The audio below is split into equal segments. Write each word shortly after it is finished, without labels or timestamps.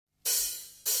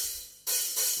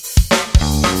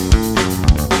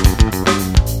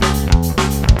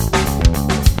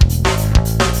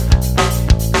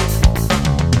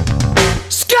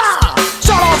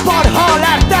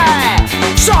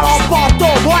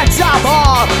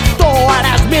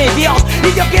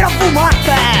y yo quiero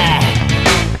fumarte.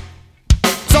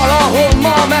 Solo un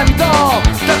momento,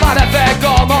 te parece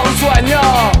como un sueño.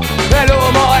 El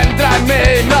humo entra en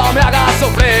mí, no me hagas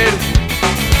sufrir.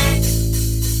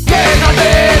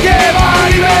 Déjate llevar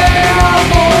y ven a un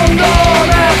mundo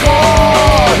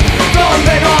mejor,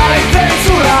 donde no hay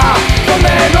censura,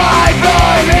 donde no hay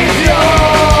prohibición.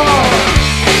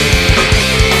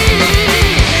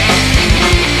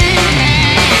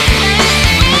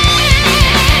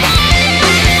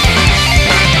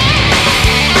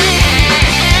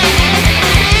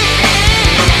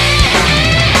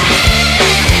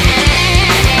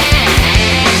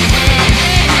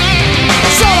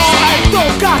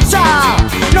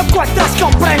 No encuentras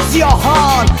comprensión,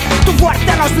 tu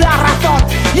fuerte no es la razón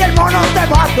y el mono te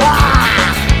mata.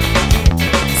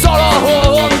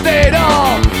 Solo un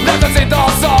tiro, necesito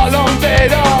solo un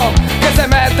tiro que se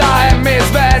meta